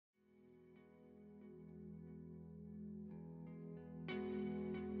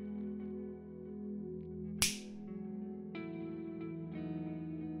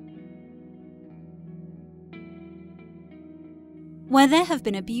Where there have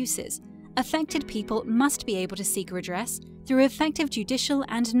been abuses, affected people must be able to seek redress through effective judicial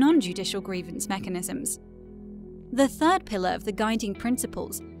and non-judicial grievance mechanisms. The third pillar of the guiding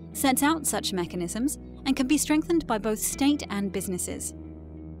principles sets out such mechanisms and can be strengthened by both state and businesses.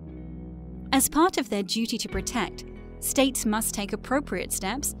 As part of their duty to protect, states must take appropriate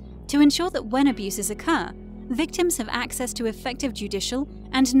steps to ensure that when abuses occur, victims have access to effective judicial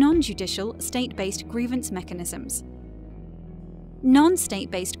and non-judicial state-based grievance mechanisms.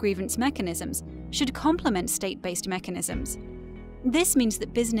 Non-state-based grievance mechanisms should complement state-based mechanisms. This means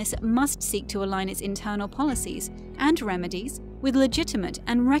that business must seek to align its internal policies and remedies with legitimate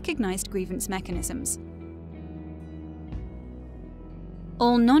and recognized grievance mechanisms.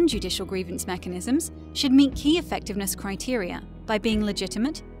 All non-judicial grievance mechanisms should meet key effectiveness criteria by being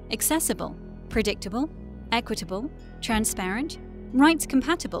legitimate, accessible, predictable, equitable, transparent, rights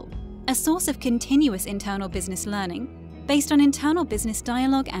compatible, a source of continuous internal business learning based on internal business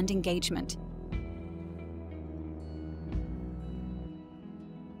dialogue and engagement.